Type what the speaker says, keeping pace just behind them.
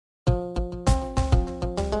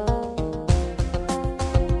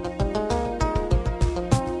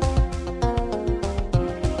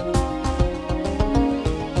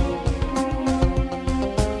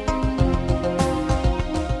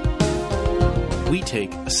We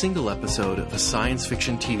take a single episode of a science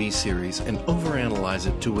fiction TV series and overanalyze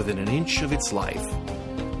it to within an inch of its life.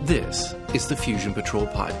 This is the Fusion Patrol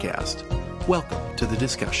Podcast. Welcome to the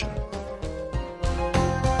discussion.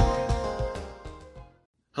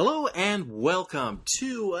 Hello and welcome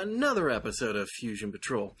to another episode of Fusion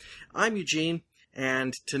Patrol. I'm Eugene,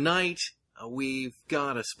 and tonight we've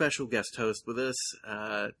got a special guest host with us.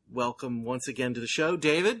 Welcome once again to the show,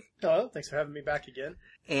 David. Hello, thanks for having me back again.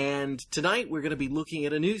 And tonight we're going to be looking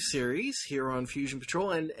at a new series here on Fusion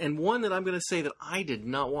Patrol, and one that I'm going to say that I did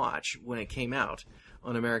not watch when it came out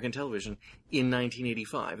on American television in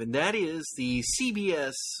 1985, and that is the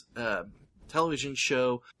CBS television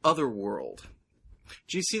show Otherworld.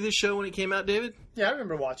 Did you see this show when it came out, David? Yeah, I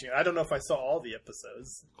remember watching it. I don't know if I saw all the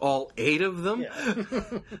episodes. All 8 of them?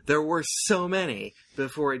 Yeah. There were so many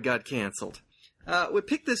before it got canceled. We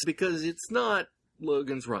picked this because it's not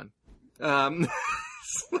Logan's Run.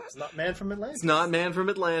 It's not Man from Atlantis. It's not Man from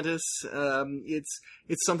Atlantis.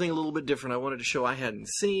 It's something a little bit different. I wanted a show I hadn't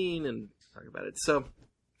seen and talk about it. So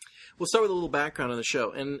we'll start with a little background on the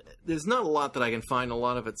show. And there's not a lot that I can find. A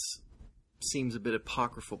lot of it seems a bit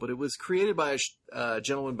apocryphal. But it was created by a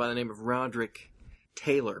gentleman by the name of Roderick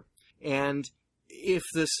Taylor. And if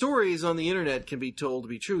the stories on the internet can be told to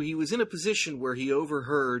be true, he was in a position where he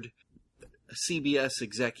overheard a CBS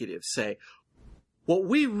executive say, "What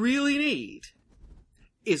we really need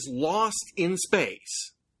is Lost in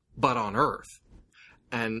Space, but on Earth."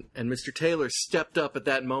 And Mr. Taylor stepped up at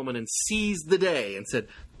that moment and seized the day and said,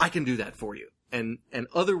 "I can do that for you." And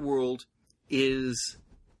Otherworld is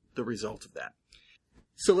the result of that.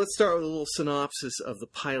 So let's start with a little synopsis of the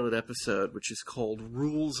pilot episode, which is called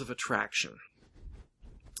Rules of Attraction.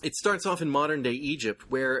 It starts off in modern-day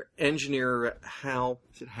Egypt, where engineer Hal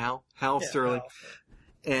Sterling, Hal.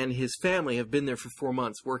 and his family have been there for 4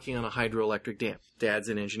 months working on a hydroelectric dam. Dad's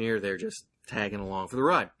an engineer. They're just tagging along for the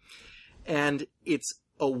ride. And it's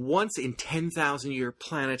a once-in-10,000-year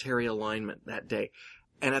planetary alignment that day.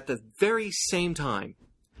 And at the very same time,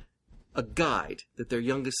 a guide that their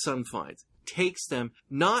youngest son finds takes them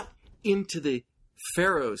not into the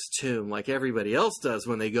Pharaoh's tomb like everybody else does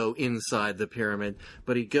when they go inside the pyramid,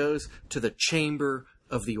 but he goes to the Chamber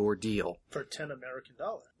of the Ordeal. For $10 American.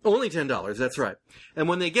 Only $10, that's right. And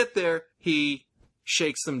when they get there, he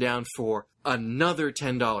shakes them down for another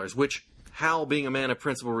 $10, which Hal, being a man of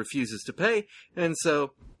principle, refuses to pay, and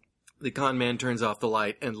so the con man turns off the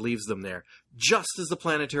light and leaves them there, just as the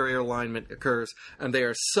planetary alignment occurs, and they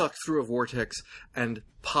are sucked through a vortex and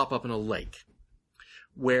pop up in a lake,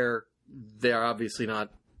 where they are obviously don't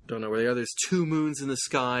know where they are. There's 2 moons in the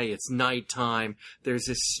sky. It's nighttime. There's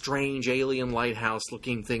this strange alien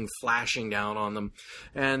lighthouse-looking thing flashing down on them.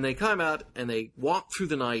 And they come out and they walk through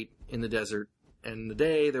the night in the desert. And the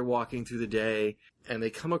day, they're walking through the day. And they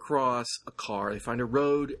come across a car. They find a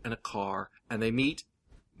road and a car. And they meet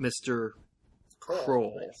Mr.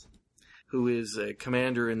 Kroll, Nice. who is a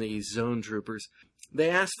commander in the zone troopers. They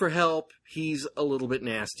ask for help. He's a little bit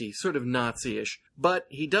nasty, sort of Nazi-ish. But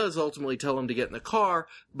he does ultimately tell them to get in the car,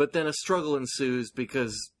 but then a struggle ensues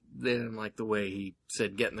because they didn't like the way he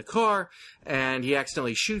said get in the car, and he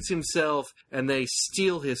accidentally shoots himself, and they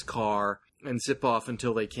steal his car and zip off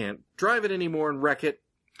until they can't drive it anymore and wreck it.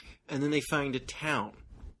 And then they find a town,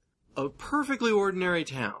 a perfectly ordinary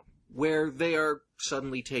town, where they are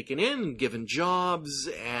suddenly taken in and given jobs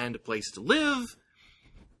and a place to live,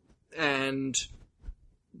 and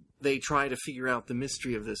they try to figure out the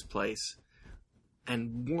mystery of this place,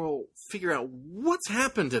 and we'll figure out what's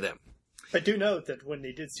happened to them. I do note that when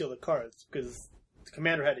they did steal the car, it's because the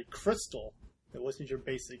commander had a crystal that wasn't your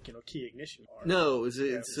basic, key ignition bar. No,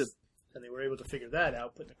 and they were able to figure that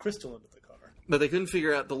out, putting the crystal into the car. but they couldn't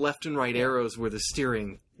figure out the left and right arrows were the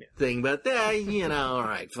steering thing, but all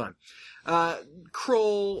right, fun.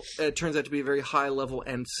 Kroll turns out to be a very high-level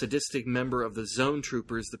and sadistic member of the zone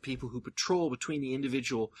troopers, the people who patrol between the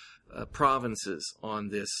individual provinces on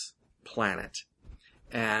this planet.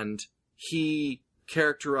 And he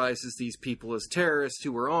characterizes these people as terrorists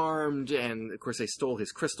who were armed, and of course they stole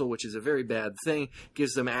his crystal, which is a very bad thing,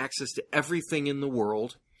 gives them access to everything in the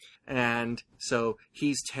world, and so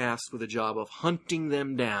he's tasked with the job of hunting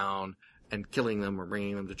them down and killing them or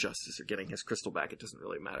bringing them to justice or getting his crystal back. It doesn't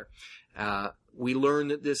really matter. We learn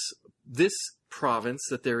that this province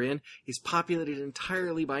that they're in is populated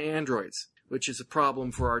entirely by androids, which is a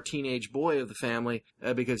problem for our teenage boy of the family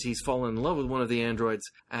because he's fallen in love with one of the androids,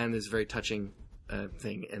 and there's a very touching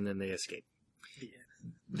thing, and then they escape.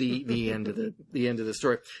 The end of the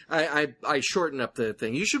story. I shorten up the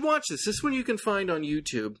thing. You should watch this. This one you can find on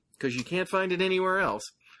YouTube because you can't find it anywhere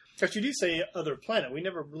else. But you do say other planet. We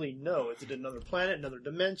never really know. Is it another planet, another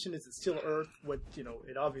dimension? Is it still Earth?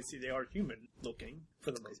 It obviously they are human looking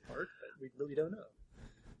for the most part, but we really don't know.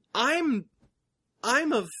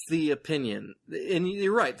 I'm of the opinion, and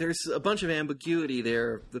you're right, there's a bunch of ambiguity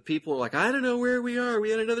there. The people are like, I don't know where we are. Are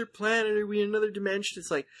we on another planet? Are we in another dimension?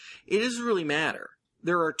 It's like, it doesn't really matter.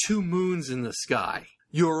 There are 2 moons in the sky.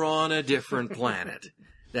 You're on a different planet.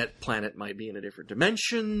 That planet might be in a different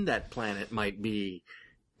dimension. That planet might be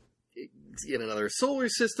in another solar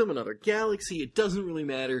system, another galaxy. It doesn't really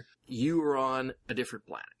matter. You are on a different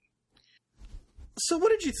planet. So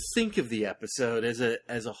what did you think of the episode as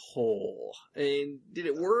a whole? And did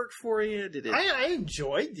it work for you? I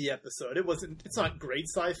enjoyed the episode. It's not great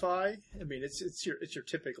sci-fi. I mean, it's your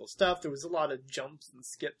typical stuff. There was a lot of jumps and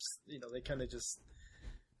skips. They kind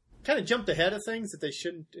of jumped ahead of things that they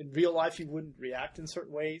shouldn't. In real life, you wouldn't react in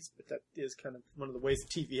certain ways, but that is kind of one of the ways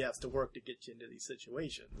TV has to work to get you into these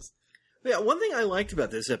situations. Yeah, one thing I liked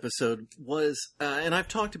about this episode was, and I've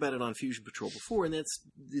talked about it on Fusion Patrol before, and that's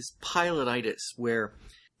this pilotitis, where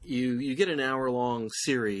you get an hour-long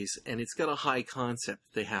series, and it's got a high concept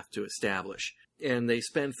they have to establish. And they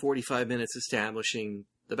spend 45 minutes establishing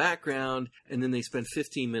the background, and then they spend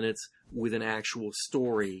 15 minutes with an actual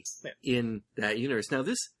story in that universe. Now,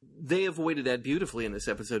 they avoided that beautifully in this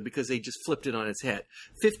episode because they just flipped it on its head.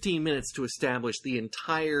 15 minutes to establish the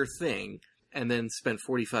entire thing, and then spent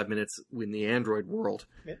 45 minutes in the android world.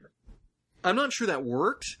 Yeah. I'm not sure that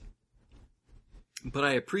worked, but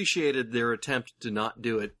I appreciated their attempt to not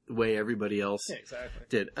do it the way everybody else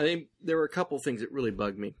did. I mean, there were a couple things that really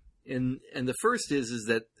bugged me. And the first is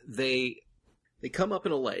that they come up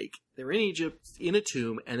in a lake, they're in Egypt, in a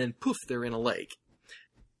tomb, and then poof, they're in a lake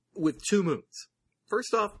with 2 moons.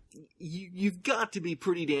 First off, you've got to be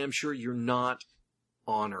pretty damn sure you're not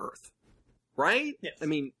on Earth. Right? Yes. I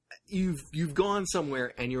mean, you've gone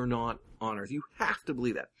somewhere and you're not on Earth. You have to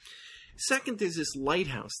believe that. Second, there's this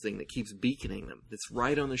lighthouse thing that keeps beaconing them. That's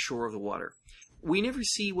right on the shore of the water. We never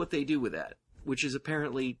see what they do with that, which is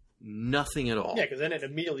apparently nothing at all. Yeah, because then it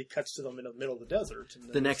immediately cuts to them in the middle of the desert.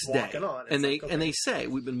 And the next day. And they say,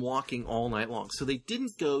 we've been walking all night long. So they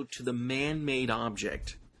didn't go to the man-made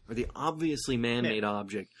object, or the obviously man-made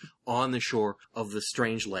object, on the shore of the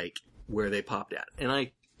strange lake where they popped at. And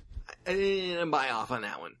I didn't buy off on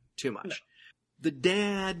that one too much. No. The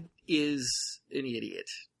dad is an idiot.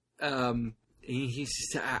 He's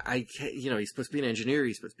supposed to be an engineer.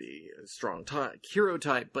 He's supposed to be a strong hero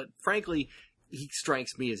type, but frankly, he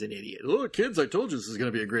strikes me as an idiot. Oh, kids, I told you this is going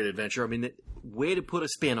to be a great adventure. I mean, way to put a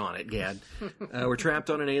spin on it, Gad. We're trapped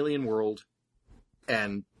on an alien world,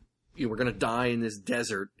 and we're going to die in this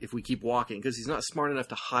desert if we keep walking, because he's not smart enough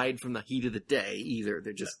to hide from the heat of the day either.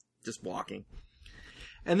 They're just walking.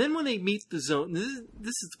 And then when they meet the zone, this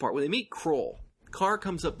is the part where they meet Kroll. Car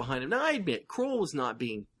comes up behind him. Now, I admit, Kroll was not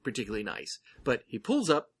being particularly nice, but he pulls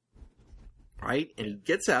up, right, and he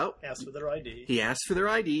gets out. Asks for their ID. He asks for their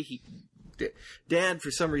ID. Dad,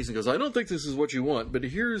 for some reason, goes, I don't think this is what you want, but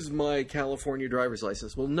here's my California driver's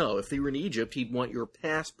license. Well, no, if they were in Egypt, he'd want your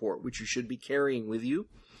passport, which you should be carrying with you.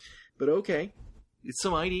 But okay, it's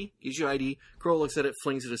some ID, gives you ID. Kroll looks at it,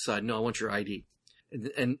 flings it aside. No, I want your ID.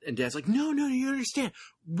 And Dad's like, no, you understand.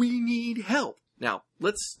 We need help. Now,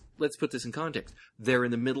 let's put this in context. They're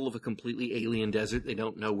in the middle of a completely alien desert. They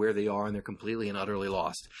don't know where they are, and they're completely and utterly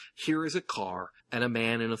lost. Here is a car and a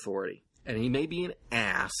man in authority. And he may be an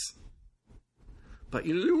ass, but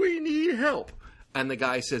we need help. And the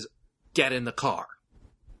guy says, get in the car.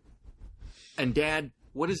 And Dad,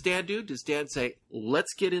 what does Dad do? Does Dad say,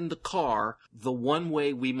 let's get in the car, the one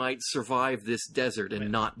way we might survive this desert and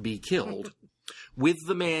not be killed? With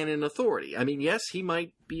the man in authority. I mean, yes, he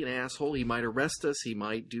might be an asshole. He might arrest us. He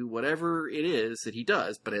might do whatever it is that he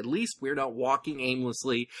does. But at least we're not walking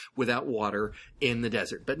aimlessly without water in the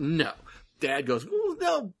desert. But no. Dad goes, well,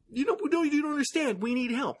 no, you don't understand. We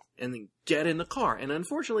need help. And then get in the car. And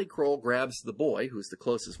unfortunately, Kroll grabs the boy, who's the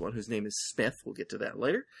closest one, whose name is Smith. We'll get to that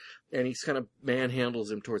later. And he's kind of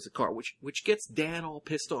manhandles him towards the car, which gets Dad all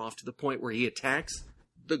pissed off to the point where he attacks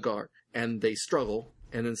the guard. And they struggle.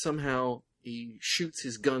 And then somehow he shoots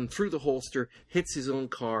his gun through the holster, hits his own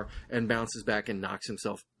car, and bounces back and knocks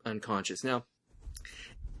himself unconscious. Now,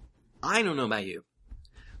 I don't know about you,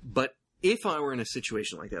 but if I were in a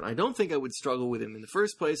situation like that, I don't think I would struggle with him in the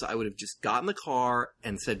first place. I would have just gotten the car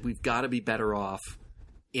and said, we've got to be better off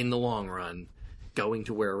in the long run going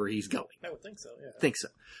to wherever he's going. I would think so, yeah. Think so.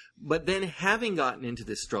 But then having gotten into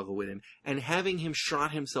this struggle with him and having him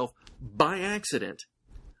shot himself by accident,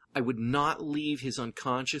 I would not leave his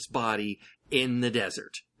unconscious body in the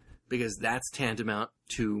desert, because that's tantamount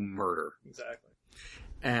to murder. Exactly.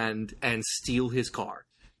 And steal his car.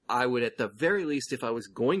 I would, at the very least, if I was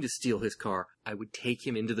going to steal his car, I would take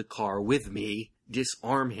him into the car with me,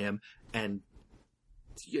 disarm him, and,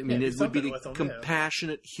 I mean, it would be the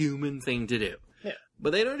compassionate human thing to do. Yeah.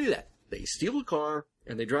 But they don't do that. They steal the car,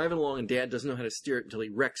 and they drive it along, and Dad doesn't know how to steer it until he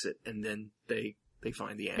wrecks it, and then they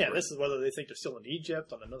find the android. Yeah, this is whether they think they're still in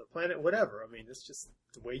Egypt, on another planet, whatever. I mean, it's just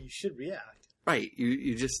the way you should react. Right.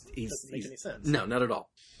 You just... It doesn't make any sense. No, not at all.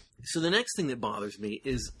 So the next thing that bothers me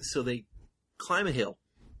is, so they climb a hill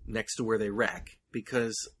next to where they wreck,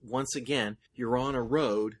 because, once again, you're on a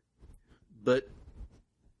road, but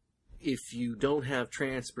if you don't have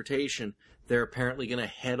transportation, they're apparently going to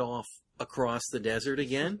head off across the desert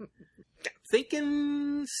again.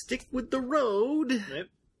 Thinking stick with the road. Yep.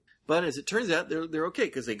 But as it turns out, they're okay,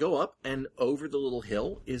 because they go up, and over the little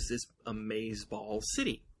hill is this amazeball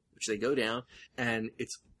city, which they go down, and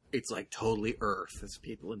it's like totally Earth. There's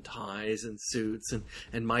people in ties and suits,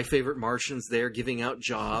 and my favorite Martians there giving out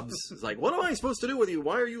jobs. It's like, what am I supposed to do with you?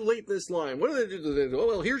 Why are you late this line? What do they do? Oh,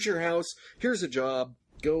 well, here's your house. Here's a job.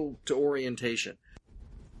 Go to orientation.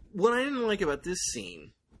 What I didn't like about this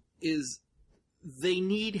scene is they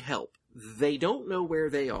need help. They don't know where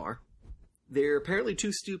they are. They're apparently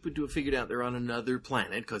too stupid to have figured out they're on another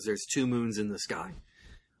planet because there's 2 moons in the sky.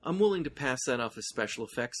 I'm willing to pass that off as special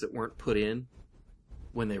effects that weren't put in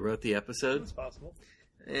when they wrote the episode. It's possible.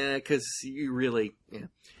 Because you really... Yeah.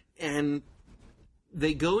 And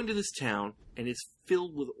they go into this town, and it's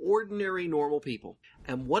filled with ordinary, normal people.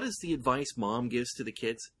 And what is the advice Mom gives to the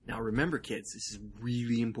kids? Now remember, kids, this is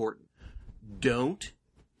really important. Don't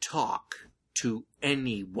talk to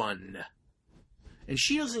anyone. And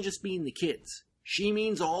she doesn't just mean the kids. She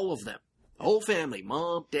means all of them. The whole family.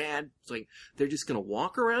 Mom, Dad. It's like they're just going to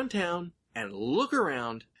walk around town and look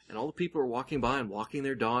around, and all the people are walking by and walking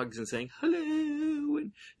their dogs and saying, hello,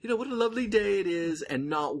 and, you know, what a lovely day it is. And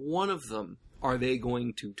not one of them are they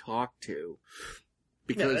going to talk to.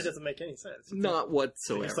 Because that doesn't make any sense. Not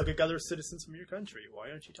whatsoever. It's like other citizens from your country.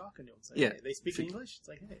 Why aren't you talking to them? Say, hey, they speak English? It's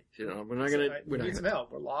like, hey. You know, we're not going to... We need some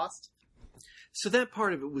help. We're lost. So that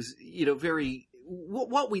part of it was, you know, very...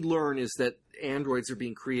 What we learn is that androids are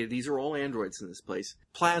being created. These are all androids in this place.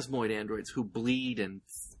 Plasmoid androids who bleed and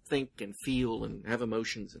think and feel and have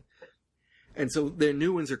emotions. And so their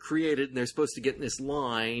new ones are created, and they're supposed to get in this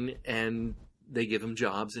line, and they give them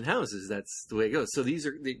jobs and houses. That's the way it goes. So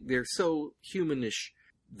they're so humanish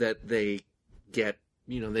that they get,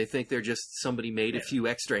 you know, they think they're just somebody made a few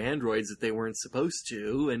extra androids that they weren't supposed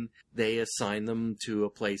to, and they assign them to a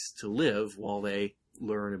place to live while they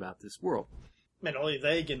learn about this world. And only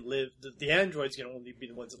they can live. The androids can only be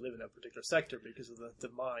the ones that live in that particular sector because of the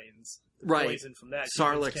mines. Right. Poison from that.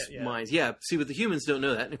 Sarlacc's mines. Yeah. See, but the humans don't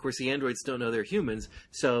know that. And, of course, the androids don't know they're humans.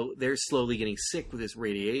 So they're slowly getting sick with this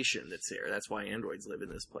radiation that's there. That's why androids live in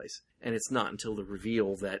this place. And it's not until the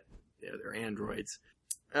reveal that they're androids.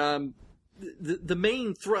 The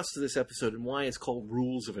main thrust of this episode and why it's called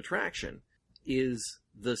Rules of Attraction is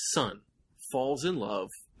the son falls in love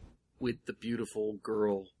with the beautiful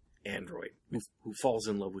girl android who falls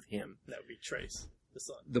in love with him. That would be Trace, the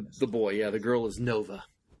son. The boy, yeah. The girl is Nova.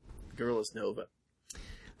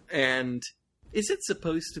 And is it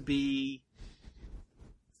supposed to be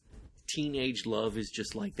teenage love is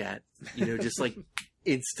just like that? You know, just like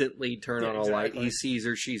instantly turn on a light. He sees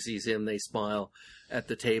her, she sees him, they smile at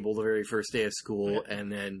the table the very first day of school,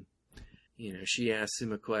 and then, you know, she asks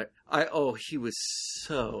him a question. He was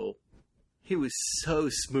so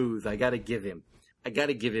smooth. I gotta give him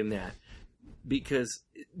that.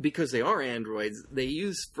 Because they are androids, they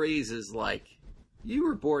use phrases like, you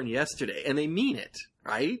were born yesterday, and they mean it,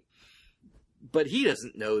 right? But he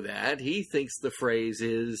doesn't know that. He thinks the phrase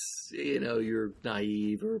is, you know, you're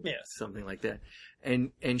naive or something like that.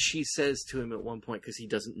 And she says to him at one point, because he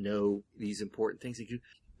doesn't know these important things, he goes,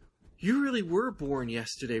 you really were born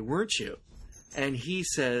yesterday, weren't you? And he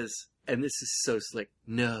says, and this is so slick,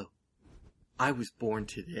 no. I was born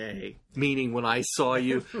today, meaning when I saw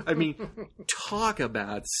you. I mean, talk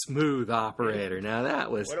about smooth operator. Now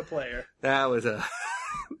that was... What a player. That was a...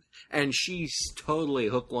 And she's totally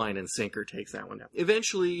hook, line, and sinker takes that one down.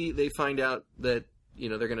 Eventually, they find out that, you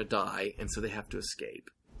know, they're going to die, and so they have to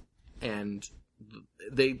escape. And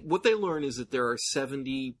what they learn is that there are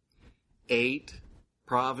 78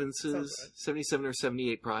 provinces, right. 77 or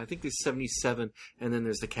 78 provinces. I think there's 77, and then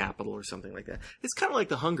there's the capital or something like that. It's kind of like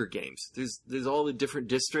the Hunger Games. There's all the different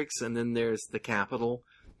districts, and then there's the capital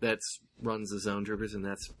that runs the zone troopers, and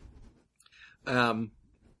that's... and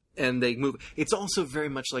they move. It's also very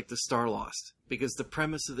much like the Star Lost, because the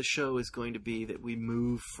premise of the show is going to be that we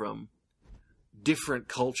move from different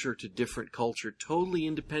culture to different culture, totally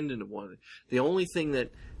independent of one another. The only thing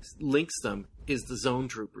that links them is the zone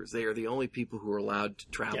troopers. They are the only people who are allowed to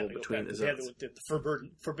travel between the zones. The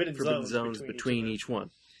forbidden zones between each one.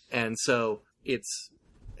 And so it's,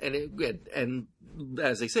 and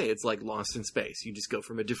as they say, it's like Lost in Space. You just go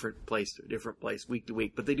from a different place to a different place week to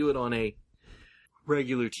week, but they do it on a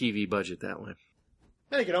regular TV budget that way.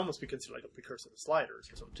 I think it almost be considered like a precursor to Sliders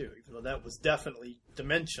or something too, even though that was definitely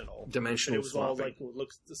dimensional. Dimensional it was all like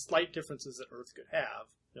the slight differences that Earth could have.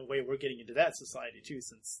 In a way, we're getting into that society too,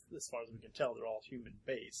 since as far as we can tell, they're all human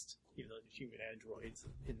based, even though they're human androids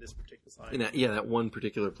in this particular society. That one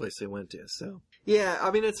particular place they went to. So yeah,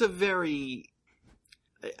 I mean, it's a very.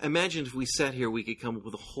 Imagine if we sat here, we could come up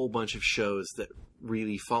with a whole bunch of shows that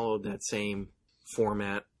really followed that same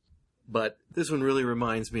format. But this one really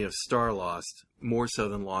reminds me of Star Lost, more so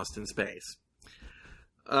than Lost in Space.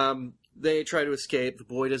 They try to escape. The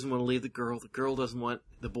boy doesn't want to leave the girl. The girl doesn't want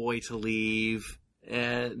the boy to leave.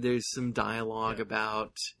 And there's some dialogue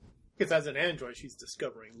about... Because as an android, she's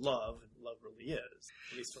discovering love, and love really is.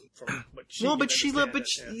 At least from what she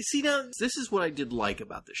you see, now, this is what I did like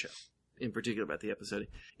about the show, in particular about the episode,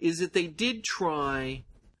 is that they did try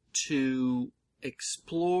to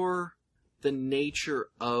explore the nature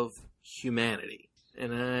of humanity.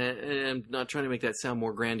 And I'm not trying to make that sound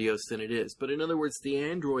more grandiose than it is. But in other words, the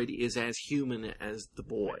android is as human as the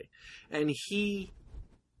boy. And he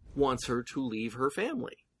wants her to leave her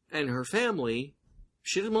family. And her family,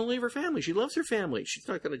 she doesn't want to leave her family. She loves her family. She's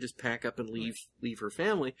not going to just pack up and leave her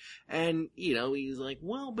family. And, he's like,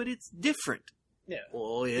 well, but it's different. Yeah.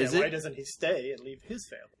 Well, is it? Why doesn't he stay and leave his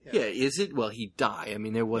family? Yeah, is it? Well, he'd die. I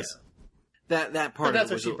mean, there was... Yeah. That part but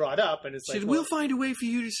that's of it what she brought up, and it's she like, said, we'll find a way for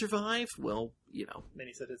you to survive. Well, Then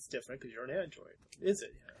he said it's different because you're an android. Is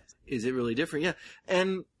it? Yeah. Is it really different? Yeah.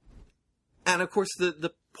 And of course,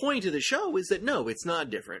 the point of the show is that, no, it's not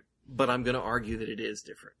different, but I'm going to argue that it is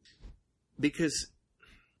different. Because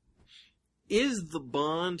is the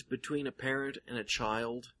bond between a parent and a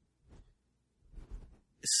child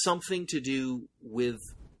something to do with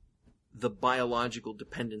the biological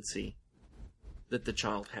dependency that the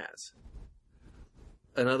child has?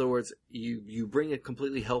 In other words, you bring a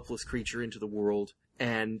completely helpless creature into the world,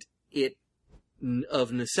 and it,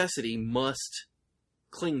 of necessity, must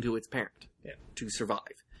cling to its parent to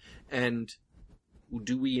survive. And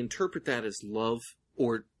do we interpret that as love,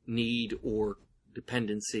 or need, or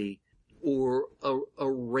dependency, or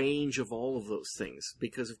a range of all of those things?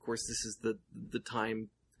 Because, of course, this is the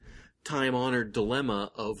time-honored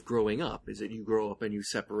dilemma of growing up, is that you grow up and you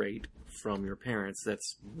separate from your parents.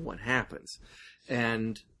 That's what happens.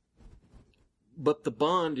 But the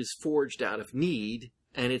bond is forged out of need,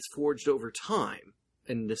 and it's forged over time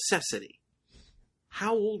and necessity.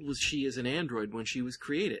 How old was she as an android when she was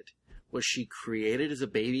created? Was she created as a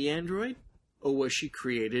baby android? Or was she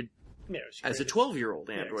created as a 12-year-old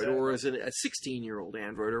android, or as a 16-year-old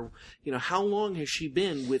android? Or, how long has she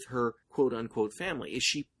been with her quote-unquote family?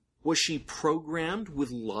 Was she programmed with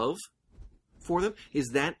love for them?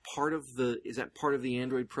 Is that part of the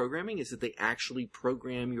android programming? Is that they actually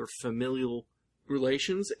program your familial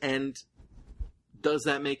relations? And does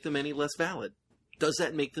that make them any less valid? Does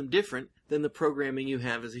that make them different than the programming you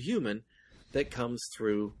have as a human that comes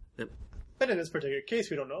through them? But in this particular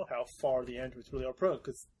case, we don't know how far the androids really are programmed,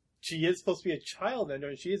 because she is supposed to be a child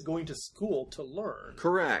android, and she is going to school to learn.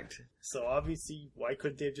 Correct. So obviously, why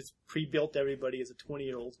couldn't they have just pre-built everybody as a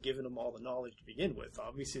 20-year-old, given them all the knowledge to begin with?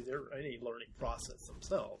 Obviously, they're in a learning process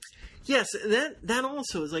themselves. Yes, that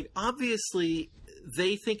also is like, obviously,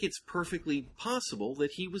 they think it's perfectly possible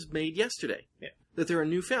that he was made yesterday. Yeah. That they're a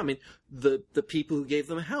new family. I mean, the people who gave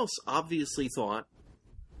them a house obviously thought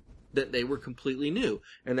that they were completely new.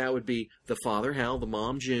 And that would be the father, Hal, the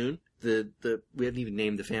mom, June, we haven't even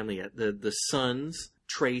named the family yet, the sons,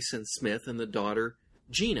 Trace and Smith, and the daughter,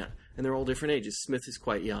 Gina. And they're all different ages. Smith is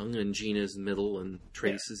quite young, and Gina is middle, and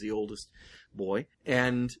Trace is the oldest boy.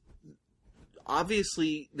 And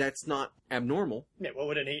obviously, that's not abnormal. Yeah, what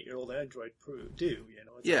would an 8-year-old android do?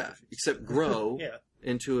 Except grow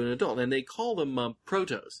into an adult. And they call them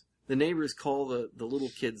protos. The neighbors call the little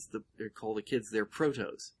kids, they call the kids their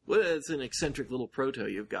protos. Well, it's an eccentric little proto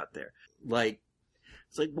you've got there.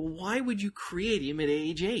 It's like, well, why would you create him at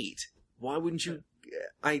age 8? Why wouldn't you...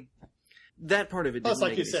 That part of it didn't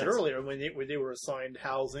like make you any said sense. earlier, when they were assigned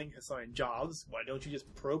housing, assigned jobs, why don't you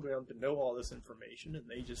just program to know all this information, and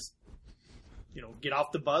they just, get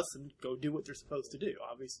off the bus and go do what they're supposed to do?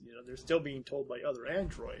 Obviously, they're still being told by other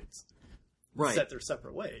androids to set their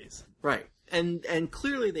separate ways. Right. And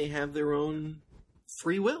clearly they have their own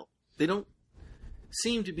free will. They don't...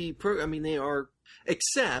 seem to be, they are,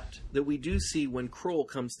 except that we do see when Kroll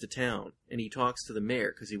comes to town and he talks to the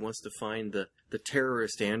mayor because he wants to find the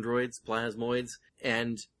terrorist androids, plasmoids,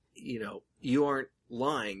 and, you aren't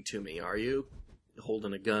lying to me, are you?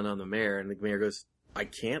 Holding a gun on the mayor, and the mayor goes, I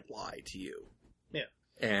can't lie to you. Yeah.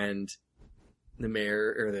 And the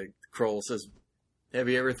mayor, or the Kroll says, have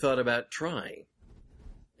you ever thought about trying?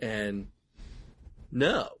 And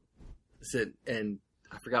no. And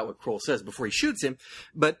I forgot what Kroll says before he shoots him,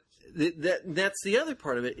 but that's the other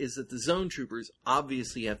part of it, is that the Zone Troopers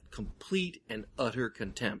obviously have complete and utter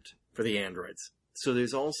contempt for the androids. So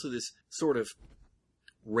there's also this sort of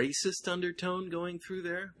racist undertone going through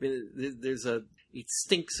there. It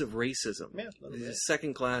stinks of racism. Yeah, These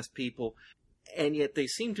second-class people, and yet they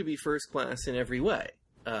seem to be first-class in every way.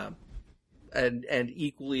 And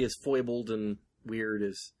equally as foibled and weird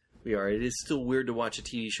as we are. It is still weird to watch a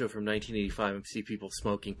TV show from 1985 and see people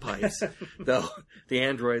smoking pipes. Though one of the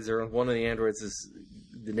androids is,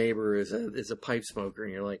 the neighbor is a pipe smoker,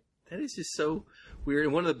 and you're like, that is just so weird.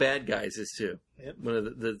 And one of the bad guys is too. Yep. One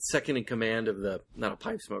of the second in command of not a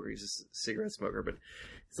pipe smoker, he's a cigarette smoker, but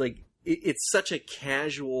it's like, it's such a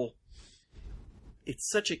casual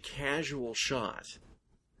shot.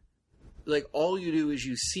 Like, all you do is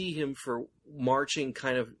you see him for marching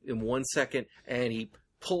kind of in 1 second, and he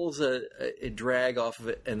pulls a drag off of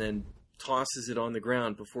it and then tosses it on the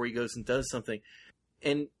ground before he goes and does something.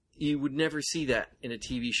 And you would never see that in a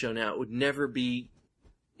TV show now. It would never be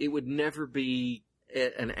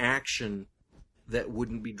an action that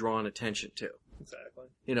wouldn't be drawn attention to. Exactly.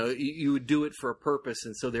 You would do it for a purpose,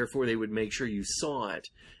 and so therefore they would make sure you saw it.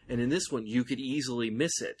 And in this one, you could easily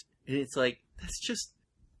miss it. And it's like, that's just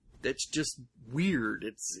weird.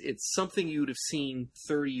 It's something you would have seen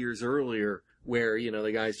 30 years earlier, where,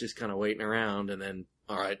 the guy's just kind of waiting around and then,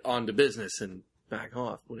 all right, on to business and back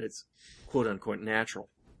off, when it's quote unquote natural.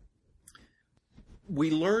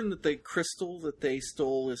 We learn that the crystal that they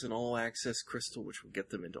stole is an all-access crystal, which will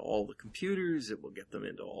get them into all the computers. It will get them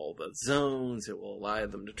into all the zones. It will allow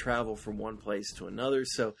them to travel from one place to another.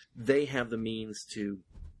 So they have the means to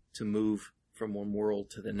move from one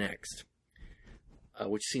world to the next,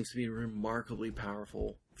 which seems to be a remarkably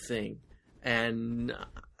powerful thing. And,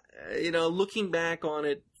 looking back on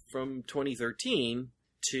it from 2013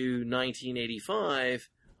 to 1985,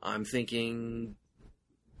 I'm thinking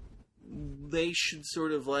they should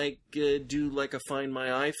sort of do like a Find My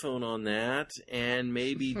iPhone on that, and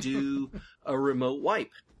maybe do a remote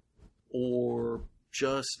wipe, or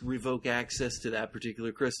just revoke access to that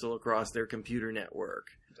particular crystal across their computer network.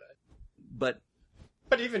 But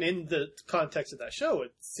even in the context of that show,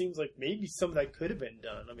 it seems like maybe some of that could have been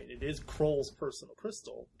done. I mean, it is Kroll's personal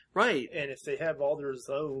crystal. Right. And if they have all their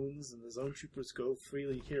zones, and the Zone Troopers go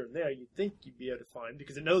freely here and there, you'd think you'd be able to find,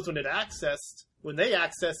 because it knows when they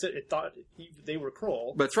accessed it, it thought they were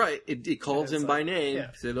Kroll. That's right. It calls him by name. Yeah.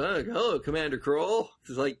 It said, hello, Commander Kroll.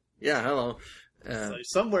 It's like, yeah, hello. So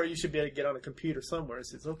somewhere you should be able to get on a computer somewhere and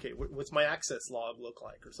says, okay, what's my access log look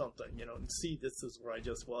like, or something, and see, this is where I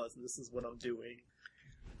just was, and this is what I'm doing.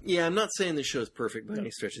 Yeah, I'm not saying this show's perfect by any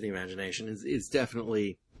stretch of the imagination. It's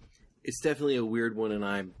definitely a weird one,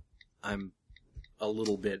 and I'm a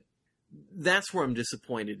little bit. That's where I'm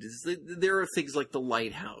disappointed. Is that there are things like the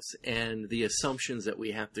lighthouse and the assumptions that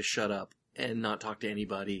we have to shut up and not talk to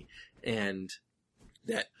anybody, and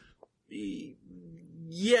that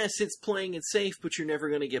yes, it's playing it safe, but you're never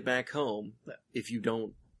going to get back home if you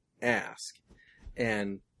don't ask,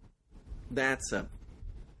 and that's a.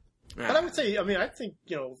 But I would say, I think,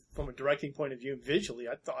 from a directing point of view, visually,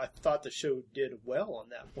 I thought the show did well on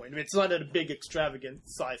that point. It's not a big, extravagant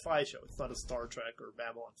sci-fi show. It's not a Star Trek or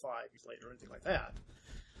Babylon 5 later or anything like that.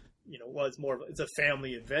 It was more it's a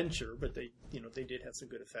family adventure, but they did have some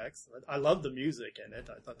good effects. I love the music in it.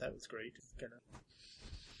 I thought that was great.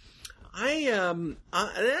 I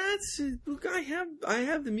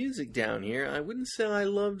have the music down here. I wouldn't say I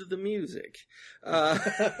loved the music.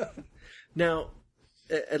 Now,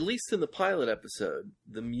 at least in the pilot episode,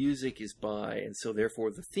 the music is by, and so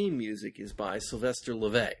therefore the theme music is by Sylvester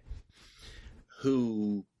LeVay,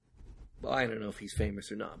 who, I don't know if he's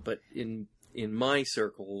famous or not, but in my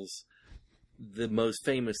circles, the most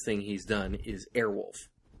famous thing he's done is Airwolf,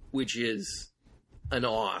 which is an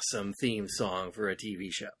awesome theme song for a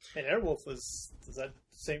TV show. And Airwolf was that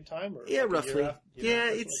same time? Or yeah, roughly.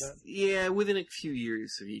 After, within a few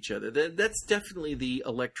years of each other. That's definitely the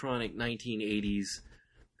electronic 1980s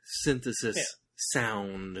synthesis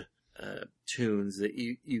sound tunes that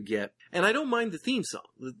you get. And I don't mind the theme song.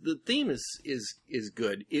 The theme is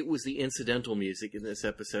good. It was the incidental music in this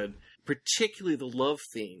episode, particularly the love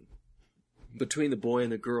theme between the boy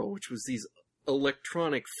and the girl, which was these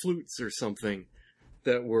electronic flutes or something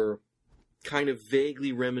that were kind of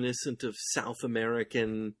vaguely reminiscent of South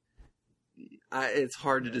American. It's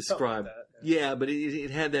hard to describe. Like that, yeah, but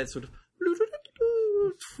it had that sort of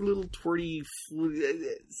little twerty flute.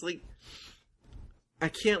 It's like I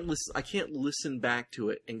can't listen back to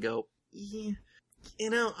it and go, yeah,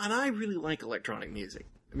 and I really like electronic music.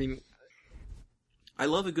 I mean, I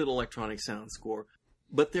love a good electronic sound score,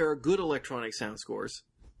 but there are good electronic sound scores.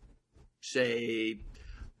 Say,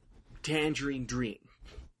 Tangerine Dream,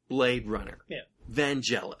 Blade Runner,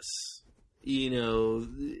 Vangelis,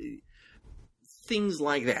 things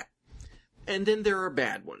like that. And then there are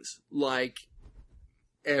bad ones, like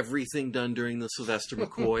everything done during the Sylvester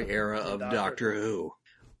McCoy era of Doctor Who.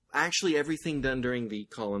 Actually, everything done during the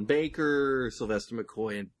Colin Baker, Sylvester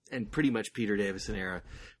McCoy, and pretty much Peter Davison era.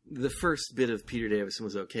 The first bit of Peter Davison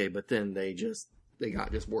was okay, but then they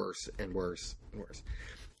got just worse and worse and worse.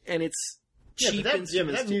 And it's cheap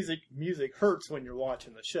instruments. But that music hurts when you're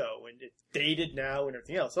watching the show, and it's dated now and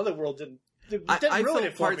everything else. Otherworld didn't ruin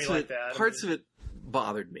it for me like that. Parts of it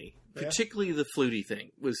bothered me, particularly the fluty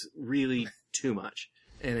thing was really too much,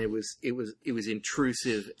 and it was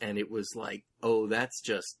intrusive, and it was like, oh, that's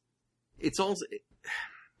just. It's also.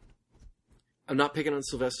 I'm not picking on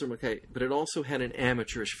Sylvester McCoy, but it also had an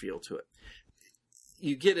amateurish feel to it.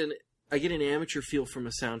 I get an amateur feel from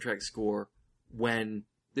a soundtrack score when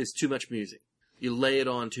there's too much music. You lay it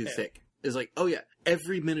on too thick. It's like, oh yeah,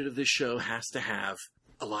 every minute of this show has to have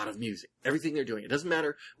a lot of music. Everything they're doing. It doesn't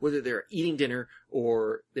matter whether they're eating dinner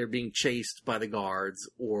or they're being chased by the guards,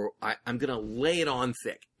 or I'm going to lay it on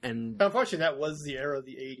thick. And unfortunately, that was the era of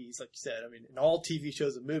the 80s, like you said. I mean, in all TV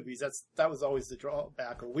shows and movies, that was always the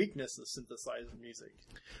drawback or weakness of synthesizer music.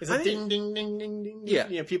 It's a ding, ding, ding, ding, ding. Yeah.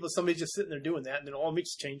 Somebody's just sitting there doing that, and then all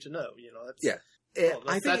makes change to note.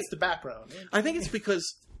 That's, that's the background. I think it's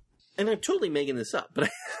because, and I'm totally making this up, but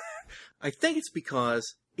I think it's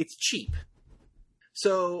because it's cheap.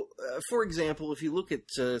 So, for example, if you look at,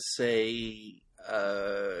 say,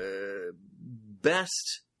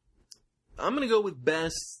 best... I'm going to go with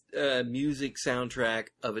best music soundtrack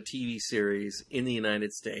of a TV series in the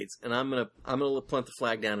United States, and I'm going to plant the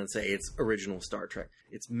flag down and say it's original Star Trek.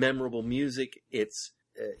 It's memorable music. It's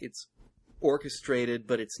orchestrated,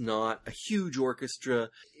 but it's not a huge orchestra.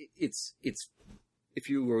 It's if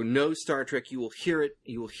you know Star Trek, you will hear it.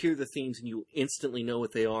 You will hear the themes, and you will instantly know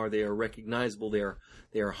what they are. They are recognizable. They are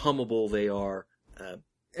hummable. They are,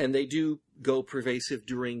 and they do go pervasive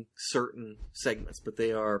during certain segments, but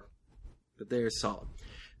they're solid.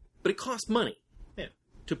 But it costs money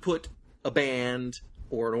to put a band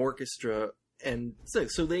or an orchestra, and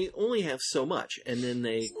so they only have so much, and then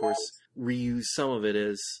they, of course, reuse some of it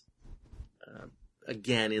as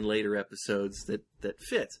again in later episodes that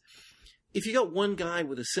fits. If you got one guy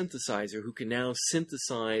with a synthesizer who can now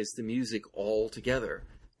synthesize the music all together,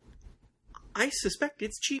 I suspect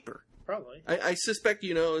it's cheaper. Probably. I suspect,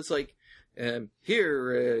 it's like,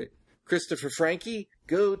 here, Christopher Franke,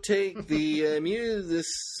 go take the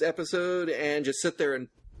this episode and just sit there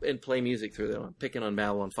and play music through them. I'm picking on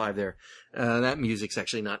Babylon 5 there. That music's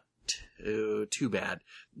actually not too bad.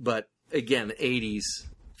 But again, the 80s,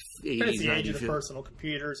 it's the age of the personal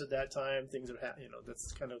computers at that time. Things are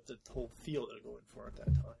that's kind of the whole feel they're going for at that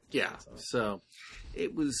time. Yeah, so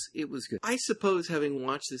it was good. I suppose having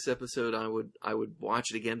watched this episode, I would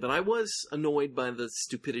watch it again. But I was annoyed by the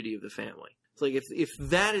stupidity of the family. It's like if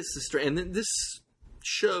that is the strength, and then this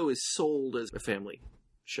show is sold as a family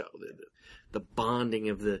show. The bonding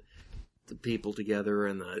of the people together,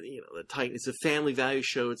 and the tight. It's a family value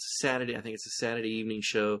show. It's a Saturday. I think it's a Saturday evening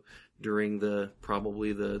show during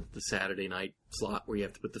probably the Saturday night slot where you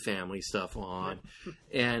have to put the family stuff on,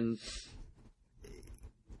 and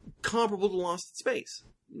comparable to Lost in Space.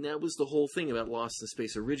 And that was the whole thing about Lost in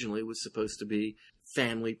Space originally. It was supposed to be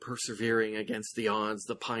family persevering against the odds,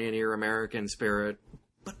 the pioneer American spirit,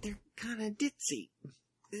 but they're kind of ditzy.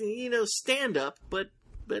 Stand up, but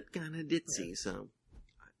kind of ditzy. Yeah. So,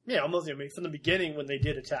 yeah, almost. I mean, from the beginning when they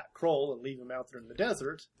did attack Kroll and leave him out there in the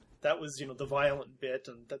desert, that was the violent bit,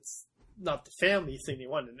 and that's not the family thing they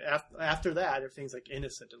wanted. And after that, everything's like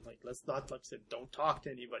innocent and like let's not, like I said, don't talk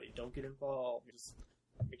to anybody, don't get involved, just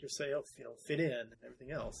make yourself fit in and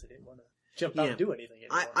everything else. They didn't want to jump out and do anything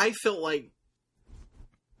anymore. I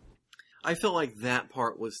felt like that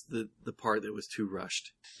part was the part that was too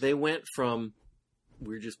rushed. They went from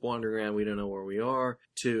we're just wandering around, we don't know where we are,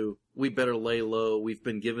 to we better lay low, we've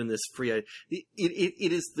been given this free... It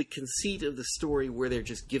is the conceit of the story where they're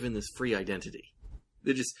just given this free identity.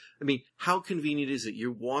 They're just... I mean, how convenient is it?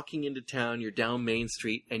 You're walking into town, you're down Main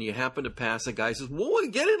Street, and you happen to pass a guy who says, well,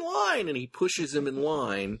 get in line! And he pushes him in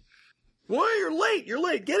line. Why, you're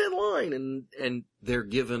late, get in line. And they're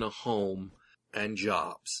given a home and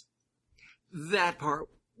jobs. That part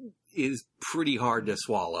is pretty hard to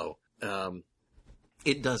swallow.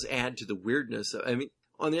 It does add to the weirdness.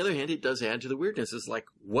 On the other hand, it does add to the weirdness. It's like,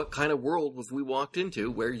 what kind of world have we walked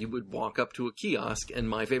into where you would walk up to a kiosk and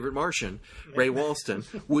my favorite Martian, Ray Walston,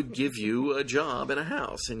 would give you a job and a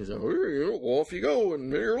house. And he's like, off you go,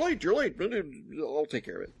 and you're late, I'll take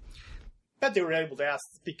care of it. But they were able to ask,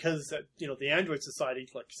 because the Android Society,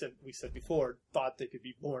 like we said before, thought they could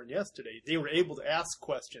be born yesterday. They were able to ask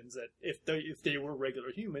questions that if they were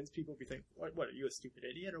regular humans, people would be thinking, what, are you a stupid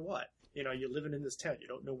idiot or what? You're living in this town. You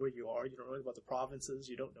don't know where you are. You don't know about the provinces.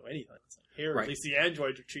 You don't know anything. It's like, here, right. At least the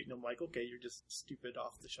androids are treating them like, okay, you're just stupid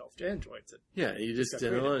off-the-shelf androids. Yeah, you just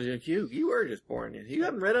you were just born. You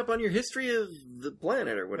haven't read up on your history of the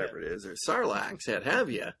planet or whatever it is, or Sarlacc, have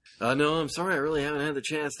you? No, I'm sorry, I really haven't had the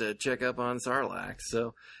chance to check up on Sarlacc.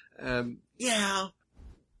 So,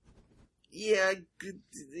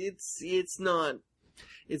 it's not.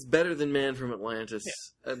 It's better than Man from Atlantis.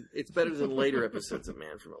 Yeah. It's better than later episodes of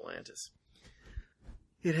Man from Atlantis.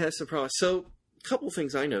 It has some problems. So, a couple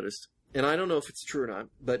things I noticed, and I don't know if it's true or not,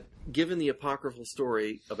 but given the apocryphal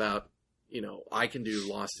story about, I can do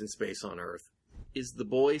Lost in Space on Earth, is the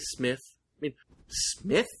boy Smith?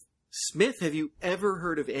 Smith? Smith, have you ever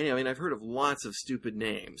heard of any? I've heard of lots of stupid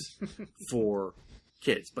names for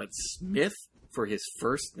kids, but Smith for his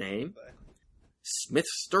first name? Smith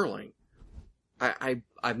Sterling.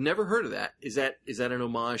 I've never heard of that. Is that an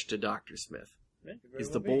homage to Dr. Smith? Yeah, is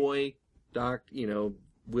the boy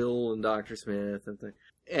Will and Dr. Smith and thing?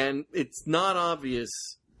 And it's not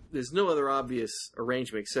obvious. There's no other obvious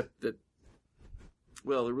arrangement except that.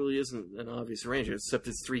 Well, there really isn't an obvious arrangement except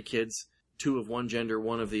it's 3 kids, 2 of one gender,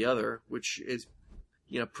 1 of the other, which is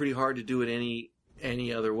pretty hard to do it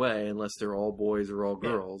any other way unless they're all boys or all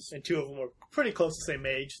girls. And 2 of them are pretty close to the same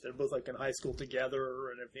age. They're both in high school together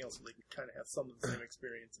and everything else, so they can kind of have some of the same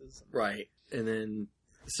experiences. Right. And then,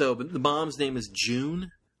 but the mom's name is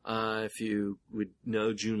June. If you would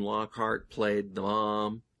know, June Lockhart played the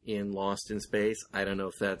mom in Lost in Space. I don't know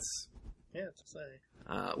if that's... Yeah, it's to say.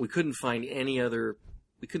 We couldn't find any other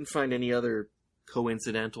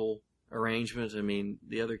coincidental arrangement.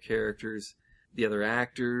 The other characters, the other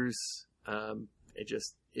actors, it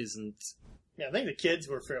just isn't. Yeah, I think the kids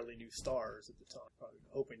were fairly new stars at the time. Probably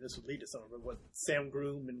hoping this would lead to some of it. What, Sam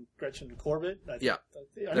Groom and Gretchen Corbett? I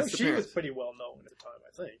know she was pretty well known at the time,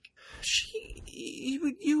 I think.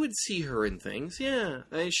 You would see her in things, yeah.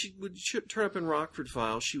 She would turn up in Rockford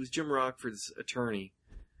Files. She was Jim Rockford's attorney,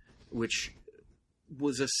 which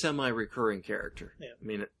was a semi-recurring character.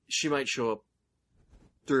 Yeah. She might show up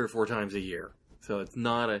 3 or 4 times a year. So it's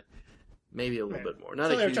not maybe a little bit more.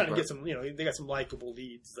 Not so they're trying to get some, they got some likable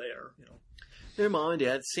leads there, Their mom and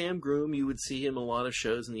dad, Sam Groom, you would see him in a lot of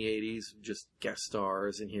shows in the 80s, just guest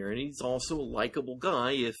stars in here. And he's also a likable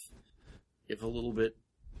guy, if a little bit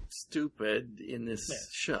stupid in this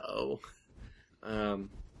show.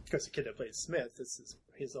 Because the kid that plays Smith, this is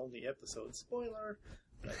his only episode. Spoiler.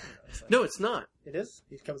 But, no, it's not. It is?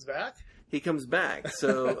 He comes back? He comes back.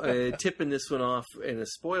 So, tipping this one off in a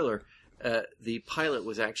spoiler, the pilot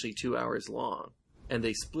was actually 2 hours long. And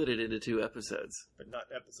they split it into 2 episodes. But not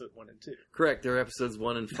episode 1 and 2. Correct. They're episodes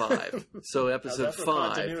 1 and 5. So episode 5.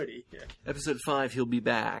 Continuity. Yeah. Episode 5, he'll be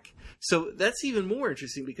back. So that's even more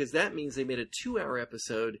interesting because that means they made a 2-hour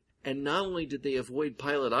episode. And not only did they avoid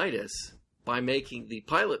pilotitis by making the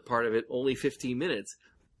pilot part of it only 15 minutes,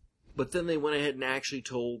 but then they went ahead and actually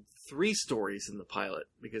told 3 stories in the pilot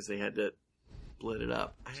because they had to split it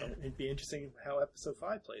up. So it'd be interesting how episode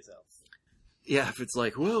 5 plays out. Yeah, if it's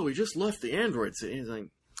like, well, we just left the android city. It's like...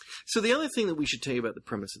 So the other thing that we should tell you about the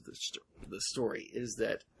premise of the story is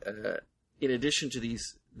that in addition to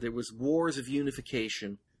these, there was wars of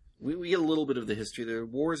unification. We get a little bit of the history. There were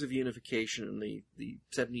wars of unification, and the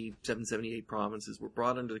 77, 78 provinces were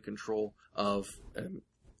brought under the control of Tharn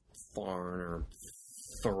or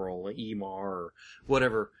Thurl, Emar, or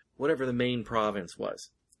whatever the main province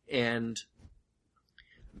was. And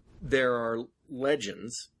there are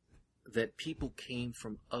legends that people came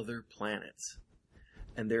from other planets.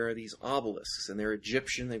 And there are these obelisks, and they're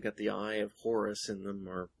Egyptian. They've got the eye of Horus in them,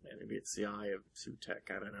 or maybe it's the eye of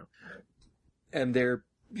Sutek, I don't know. And they're,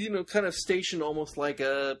 kind of stationed almost like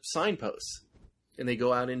a signpost. And they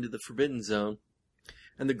go out into the Forbidden Zone.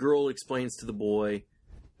 And the girl explains to the boy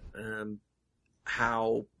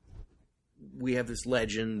how we have this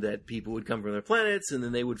legend that people would come from other planets, and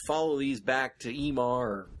then they would follow these back to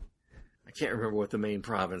Emar, I can't remember what the main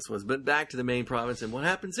province was, but back to the main province, and what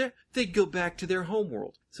happens there? They go back to their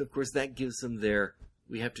homeworld. So, of course, that gives them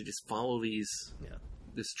we have to just follow these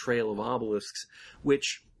this trail of obelisks,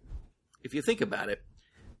 which, if you think about it,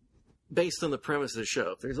 based on the premise of the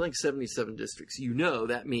show, if there's like 77 districts,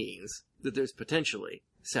 that means that there's potentially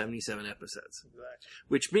 77 episodes. Exactly.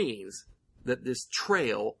 Which means that this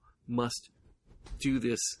trail must do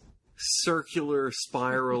this circular,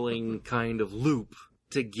 spiraling kind of loop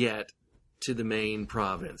to get to the main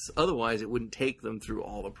province. Otherwise, it wouldn't take them through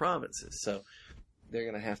all the provinces. So they're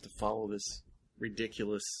going to have to follow this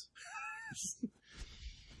ridiculous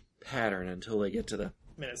pattern until they get to the...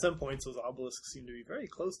 I mean, at some points, those obelisks seem to be very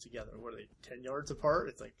close together. What are they, 10 yards apart?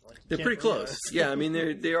 It's like they're pretty close. Yeah, I mean,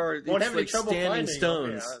 they are like standing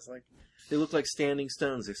stones. Yeah, it's like... They look like standing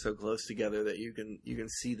stones. They're so close together that you can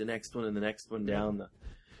see the next one and the next one down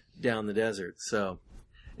the desert. So,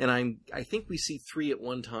 and I think we see 3 at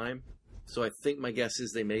one time. So I think my guess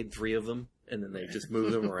is they made 3 of them, and then they just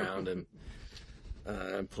moved them around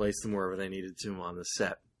and placed them wherever they needed to on the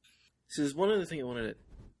set. So there's one other thing I wanted to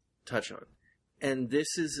touch on. And this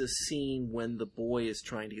is a scene when the boy is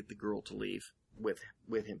trying to get the girl to leave with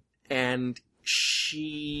him. And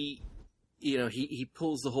she, he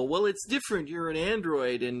pulls the whole, well, it's different, you're an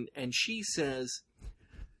android. And she says,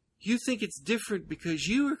 you think it's different because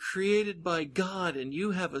you were created by God and you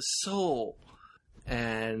have a soul.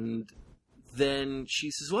 And then she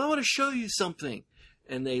says, well, I want to show you something.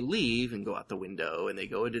 And they leave and go out the window and they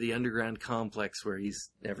go into the underground complex where he's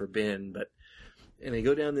never been, and they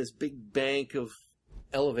go down this big bank of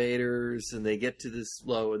elevators, and they get to this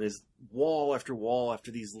low, and there's wall after wall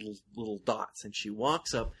after these little dots. And she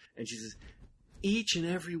walks up, and she says, each and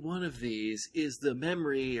every one of these is the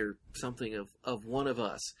memory or something of one of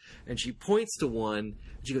us. And she points to one,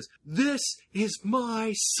 and she goes, this is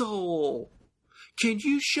my soul. Can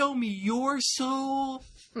you show me your soul?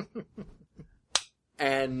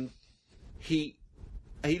 And he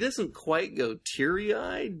doesn't quite go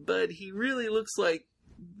teary-eyed, but he really looks like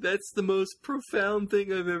that's the most profound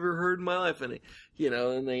thing I've ever heard in my life. And,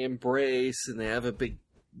 and they embrace and they have a big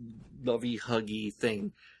lovey, huggy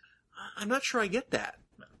thing. I'm not sure I get that.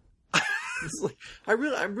 It's like,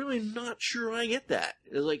 I'm really not sure I get that.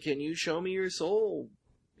 It's like, can you show me your soul?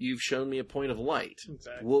 You've shown me a point of light.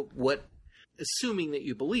 Exactly. What assuming that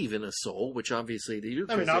you believe in a soul, which obviously they do.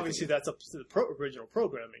 I mean, obviously that's up to the original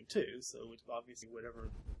programming too. So it's obviously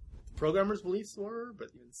whatever the programmer's beliefs were, but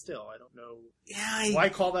even still, I don't know. Yeah, why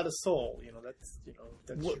call that a soul? That's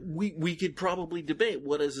we could probably debate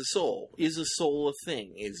what is a soul. Is a soul a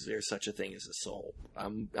thing? Is there such a thing as a soul?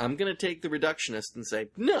 I'm going to take the reductionist and say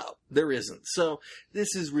no, there isn't. So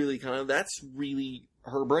this is really that's really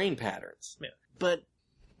her brain patterns. Yeah. But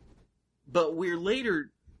we're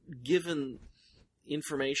later given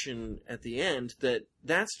information at the end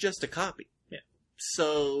that's just a copy. Yeah.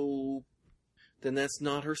 So then that's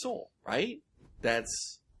not her soul, right?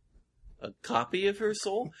 That's a copy of her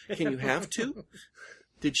soul. Can you have 2?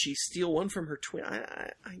 Did she steal one from her twin?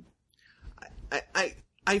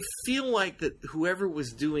 I feel like that whoever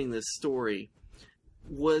was doing this story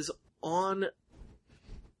was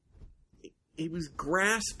he was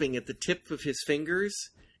grasping at the tip of his fingers.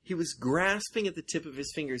 He was grasping at the tip of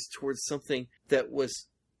his fingers towards something that was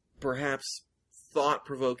perhaps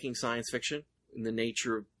thought-provoking science fiction in the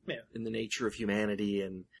nature of humanity,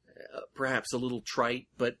 and perhaps a little trite,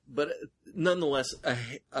 but nonetheless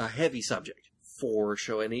a heavy subject for a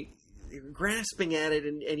show. And he grasping at it,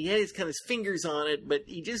 and he had his fingers on it, but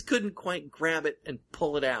he just couldn't quite grab it and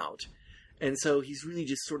pull it out. And so he's really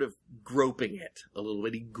just sort of groping it a little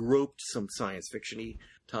bit. He groped some science fiction-y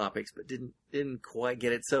topics, but didn't quite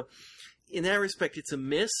get it. So in that respect, it's a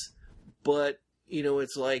miss, but,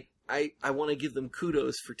 it's like, I want to give them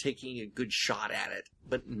kudos for taking a good shot at it,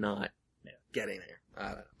 but not getting there. I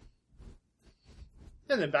don't know.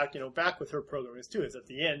 And then back with her programmers too, is at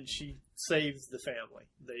the end, she saves the family.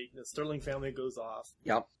 The Sterling family goes off.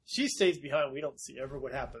 Yep. She stays behind. We don't see ever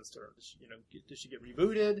what happens to her. Does she get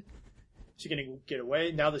rebooted? Is she going to get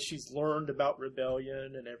away now that she's learned about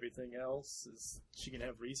rebellion and everything else? Is she going to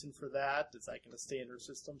have reason for that? Is that going to stay in her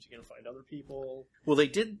system? Is she going to find other people? Well, they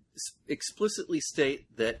did explicitly state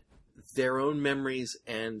that their own memories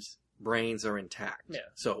and brains are intact. Yeah.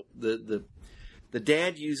 So the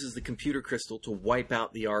dad uses the computer crystal to wipe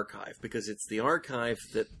out the archive, because it's the archive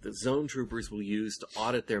that the zone troopers will use to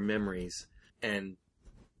audit their memories and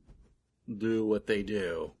do what they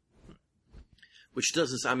do. Which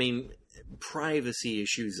doesn't, privacy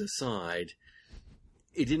issues aside,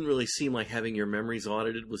 it didn't really seem like having your memories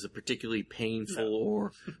audited was a particularly painful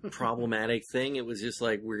or problematic thing. It was just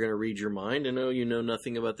like, we're going to read your mind and you know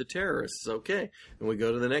nothing about the terrorists. Okay. And we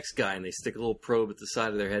go to the next guy and they stick a little probe at the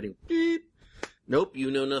side of their head and beep. Nope,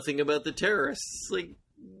 you know nothing about the terrorists. Like,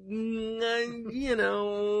 you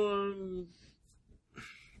know,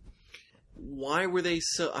 why were they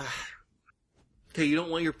so... okay, you don't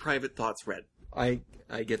want your private thoughts read. I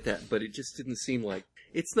get that, but it just didn't seem like...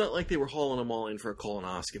 It's not like they were hauling them all in for a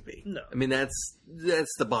colonoscopy. No. I mean, that's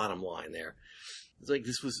the bottom line there. It's like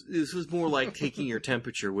this was more like taking your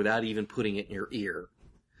temperature without even putting it in your ear.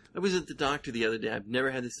 I was at the doctor the other day. I've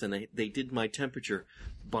never had this done. They did my temperature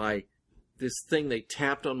by this thing they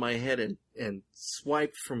tapped on my head and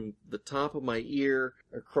swiped from the top of my ear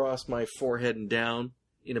across my forehead and down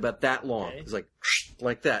in about that long. Okay. It was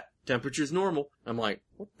like that. Temperature's normal. I'm like,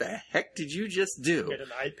 what the heck did you just do? Get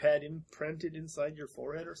an iPad imprinted inside your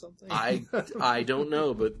forehead or something? I don't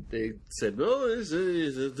know, but they said, oh, this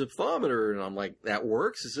is a thermometer. And I'm like, that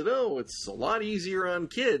works? I said, oh, it's a lot easier on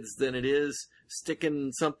kids than it is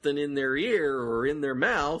sticking something in their ear or in their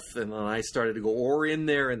mouth. And then I started to go, or in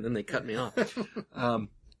there, and then they cut me off.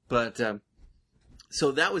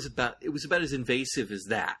 So that was about as invasive as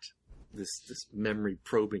that, this memory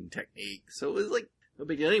probing technique. So it was like, no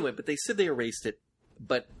big deal anyway, but they said they erased it,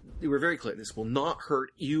 but they were very clear. This will not hurt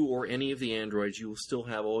you or any of the androids. You will still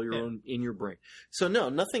have all your own in your brain. So no,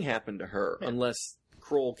 nothing happened to her unless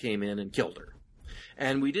Kroll came in and killed her.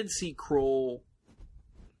 And we did see Kroll,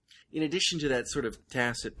 in addition to that sort of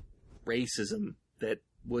tacit racism that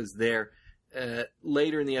was there,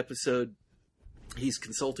 later in the episode, he's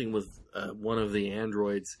consulting with one of the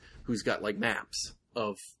androids who's got like maps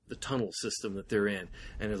of the tunnel system that they're in.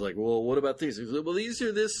 And it's like, well, what about these? He's like, well, these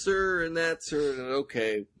are this, sir, and that, sir. And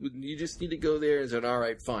okay, you just need to go there. And said, all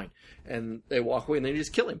right, fine. And they walk away and they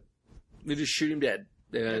just kill him. They just shoot him dead.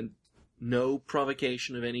 And no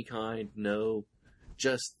provocation of any kind. No,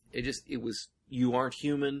 it was, you aren't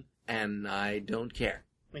human and I don't care.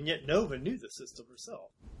 And yet Nova knew the system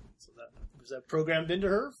herself. So was that programmed into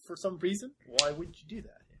her for some reason? Why would you do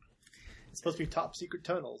that? It's supposed to be top secret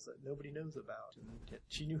tunnels that nobody knows about. And yet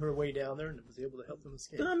she knew her way down there and was able to help them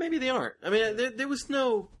escape. Maybe they aren't. I mean, there was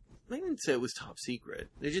no... They didn't say it was top secret.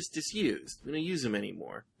 They're just disused. We don't use them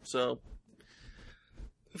anymore. So,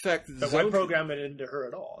 the fact that... But why program it into her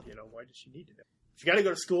at all? You know, why does she need to know? If you got to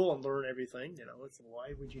go to school and learn everything, you know,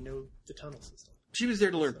 why would you know the tunnel system? She was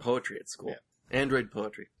there to learn poetry at school. Yeah. Android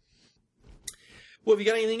poetry. Well, have you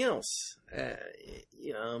got anything else?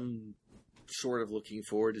 I'm sort of looking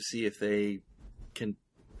forward to see if they can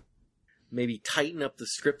maybe tighten up the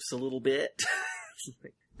scripts a little bit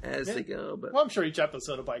as they go. But well, I'm sure each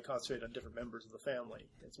episode will probably concentrate on different members of the family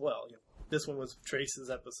as well. You know, this one was Trace's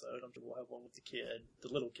episode. I'm sure we'll have one with the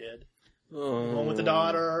little kid. One with the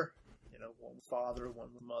daughter. You know, one with father,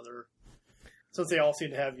 one with mother. Since they all seem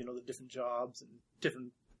to have, you know, the different jobs and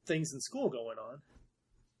different things in school going on.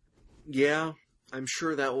 Yeah, I'm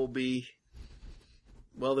sure that will be...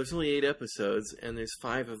 Well, there's only 8 episodes, and there's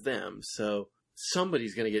 5 of them, so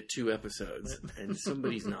somebody's going to get 2 episodes, and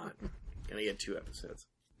somebody's not going to get 2 episodes.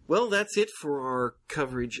 Well, that's it for our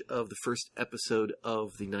coverage of the first episode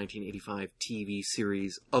of the 1985 TV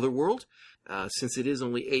series Otherworld. Since it is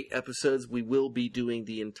only 8 episodes, we will be doing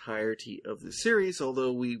the entirety of the series,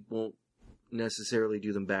 although we won't necessarily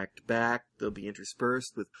do them back to back. They'll be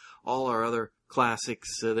interspersed with all our other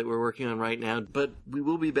classics that we're working on right now, but we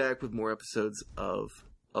will be back with more episodes of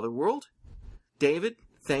Otherworld. David,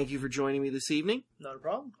 thank you for joining me this evening. Not a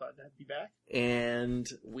problem. Glad to be back. And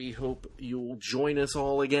we hope you'll join us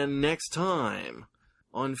all again next time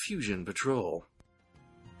on Fusion Patrol.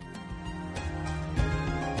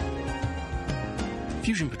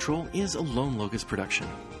 Fusion Patrol is a Lone Locust production.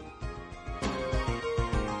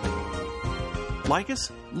 Like us,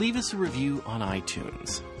 leave us a review on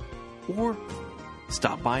iTunes. Or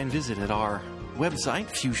stop by and visit at our website,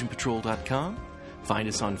 fusionpatrol.com. Find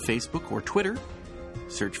us on Facebook or Twitter.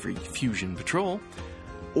 Search for Fusion Patrol.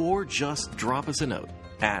 Or just drop us a note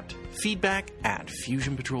at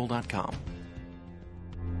feedback@fusionpatrol.com.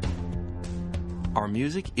 Our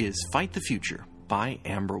music is Fight the Future by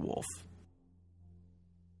Amber Wolf.